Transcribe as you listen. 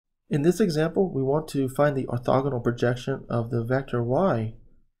in this example, we want to find the orthogonal projection of the vector y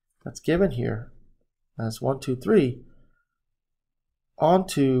that's given here as 1, 2, 3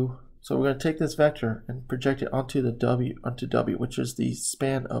 onto, so we're going to take this vector and project it onto the w, which is the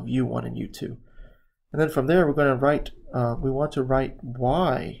span of u1 and u2. And then from there, we're going to write, we want to write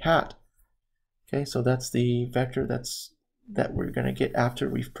y hat. Okay, so that's the vector that we're going to get after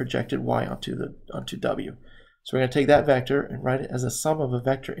we've projected y onto w. So we're going to take that vector and write it as a sum of a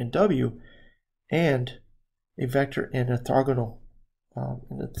vector in w and a vector in orthogonal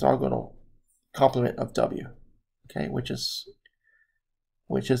complement of w. Okay, which is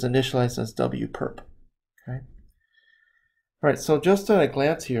initialized as w perp. Okay. All right, so just at a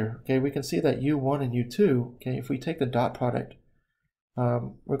glance here, okay, we can see that u1 and u2, okay, if we take the dot product,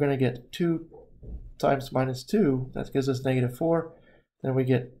 we're going to get 2 times minus 2, that gives us negative 4. Then we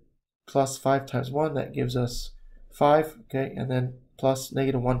get plus 5 times 1, that gives us 5, okay, and then plus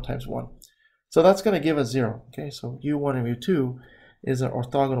negative 1 times 1. So that's going to give us 0, okay, so u1 and u2 is an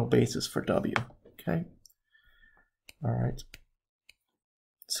orthogonal basis for w, okay. All right.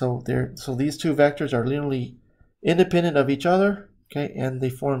 So these two vectors are linearly independent of each other, okay, and they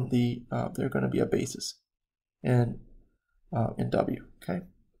form the they're going to be a basis in W, okay.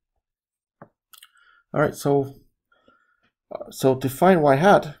 All right, so to find y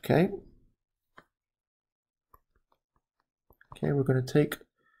hat, okay, we're going to take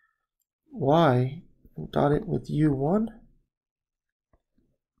y and dot it with u1,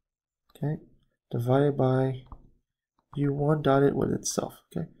 okay, divided by u1 dotted with itself,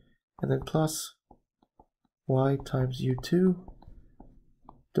 okay, and then plus y times u2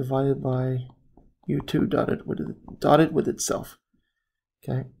 divided by u2 dotted with itself,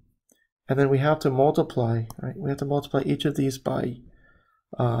 okay, and then we have to multiply, right? We have to multiply each of these by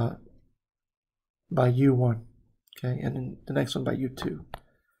u1, okay, and then the next one by u2,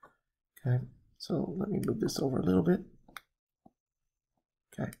 okay. So let me move this over a little bit,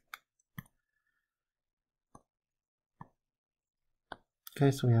 okay. Okay,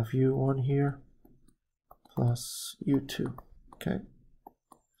 so we have u1 here plus u2. Okay.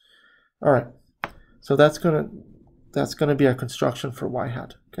 All right. So that's gonna be our construction for y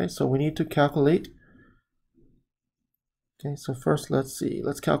hat. Okay, so we need to calculate. Okay, so first let's see.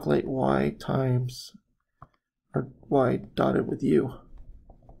 Let's calculate y times or y dotted with u.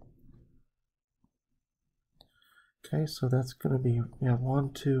 Okay, so that's gonna be, we have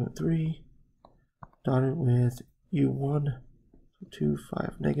 1, 2, and 3 dotted with u1. 2,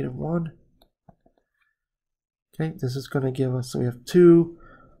 5, negative 1. Okay, this is going to give us, so we have 2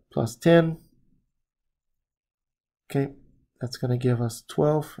 plus 10. Okay, that's going to give us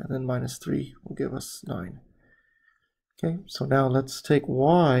 12, and then minus 3 will give us 9. Okay, so now let's take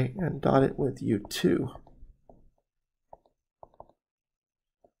y and dot it with u2.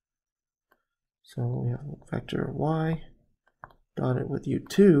 So we have vector y dotted with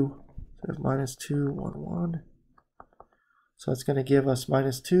u2, so we have minus 2, 1, 1. So it's going to give us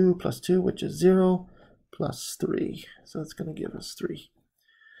minus 2 plus 2, which is 0, plus 3. So it's going to give us 3.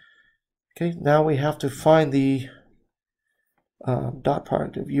 Okay, now we have to find the dot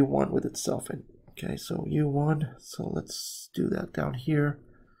product of u1 with itself. Okay, so u1, so let's do that down here.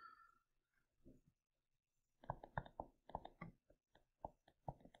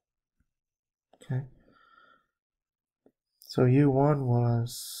 Okay, so u1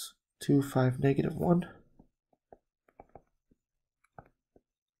 was 2, 5, negative 1.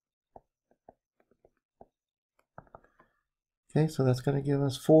 Okay, so that's going to give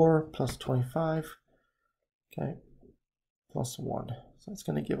us 4 plus 25, okay, plus 1. So that's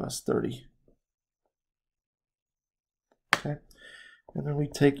going to give us 30. Okay, and then we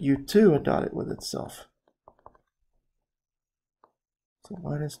take u2 and dot it with itself. So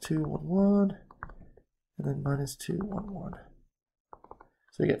minus 2, 1, 1, and then minus 2, 1, 1.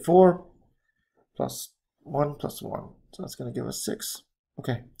 So we get 4 plus 1 plus 1. So that's going to give us 6.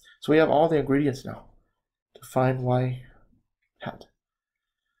 Okay, so we have all the ingredients now to find y hat.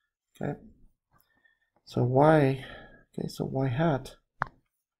 Okay, so y hat.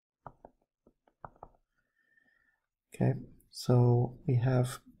 Okay, so we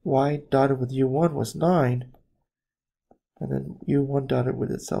have y dotted with u1 was 9, and then u1 dotted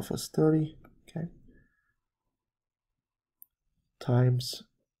with itself was 30. Okay, times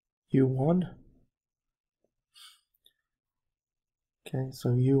u1. Okay, so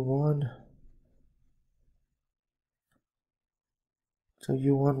u1. So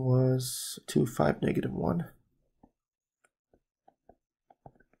u1 was 2, 5, negative 1.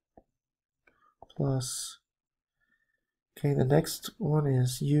 Plus, okay, the next one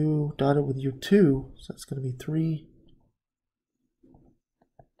is u dotted with u2, so it's going to be 3.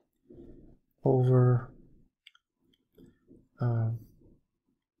 over, so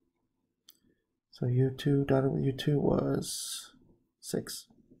u2 dotted with u2 was 6.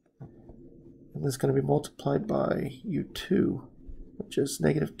 And this is going to be multiplied by u2, which is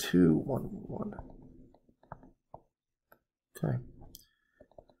negative 2, 1, 1. Okay.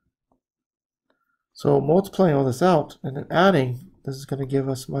 So multiplying all this out and then adding, this is going to give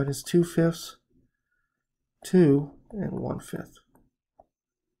us minus 2/5, 2, and 1/5.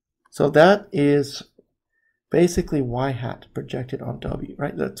 So that is basically y hat projected on w,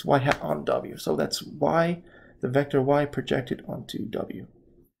 right? That's y hat on w. So that's y, the vector y projected onto w,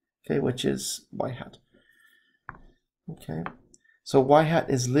 okay, which is y hat. Okay, so y hat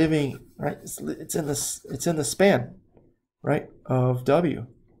is living, right? It's in the span, right, of w,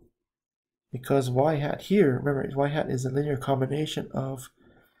 because y hat here, remember, y hat is a linear combination of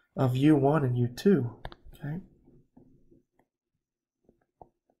u1 and u2. Okay,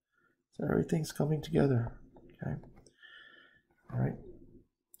 so everything's coming together. Okay, all right.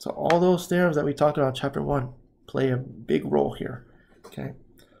 So all those theorems that we talked about in chapter 1 play a big role here. Okay,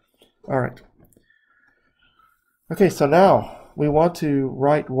 all right. Okay, so now we want to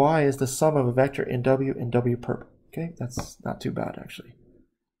write y as the sum of a vector in w and w perp. Okay, that's not too bad actually.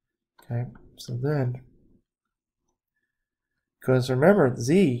 Okay, so then, because remember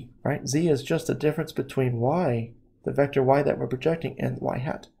z, right? Z is just the difference between y, the vector y that we're projecting, and y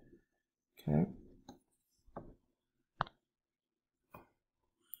hat. Okay.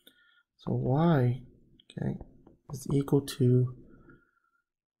 So y, okay, is equal to,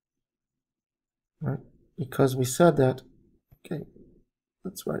 right? Because we said that, okay,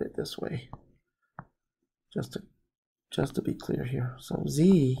 let's write it this way, just to be clear here. So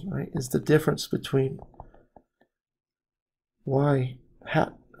z, right, is the difference between y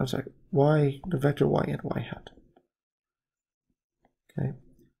hat, I'm sorry, y, the vector y and y hat. Okay,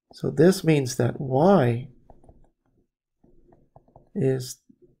 so this means that y is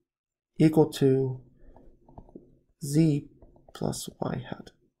equal to z plus y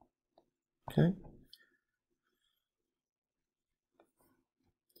hat. Okay,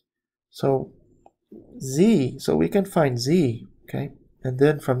 so z, so we can find z, okay, and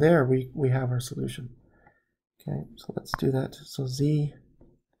then from there we have our solution. Okay, so let's do that. So z,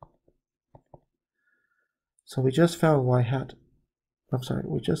 so we just found y hat. I'm sorry,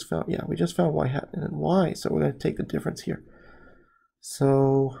 we just found y hat, and then y, so we're going to take the difference here.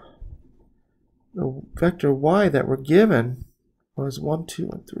 So the vector y that we're given was 1, 2,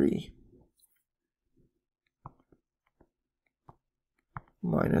 and 3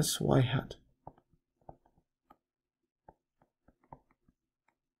 minus y hat.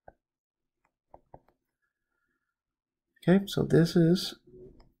 Okay, so this is,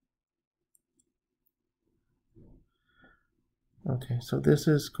 okay, so this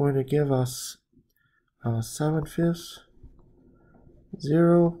is going to give us 7/5,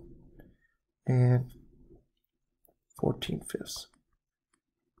 0, and 14/5.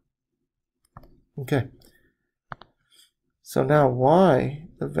 Okay, so now y,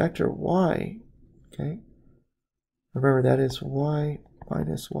 the vector y, okay, remember that is y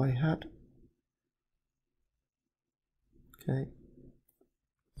minus y hat. Okay.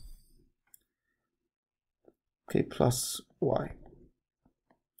 Okay, plus y.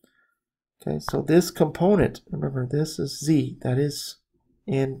 Okay, so this component, remember this is z, that is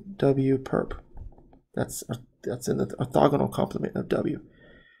in w perp. That's in the orthogonal complement of w.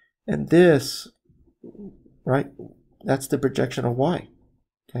 And this, right, that's the projection of y,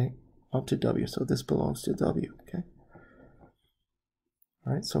 okay, onto w. So this belongs to w, okay.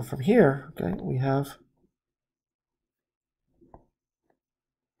 All right, so from here, okay, we have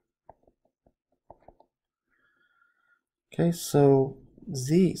okay, so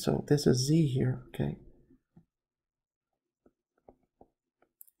z, so this is z here, okay.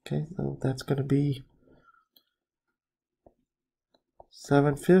 Okay, so that's going to be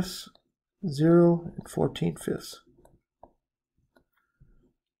 7/5, 0, and 14/5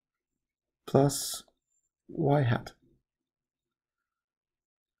 plus y hat,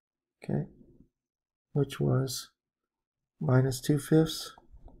 okay, which was minus 2/5,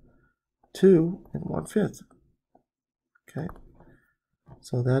 2, and 1/5. Okay,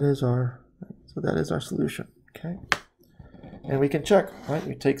 so that is our solution. Okay, and we can check, right?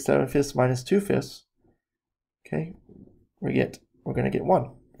 We take 7/5 minus 2/5. Okay, we're going to get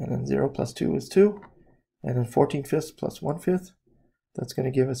 1, and then 0 plus 2 is 2, and then 14/5 plus 1/5. That's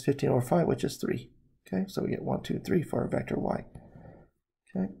going to give us 15/5, which is 3. Okay, so we get 1, 2, 3 for our vector y.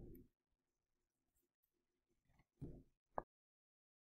 Okay.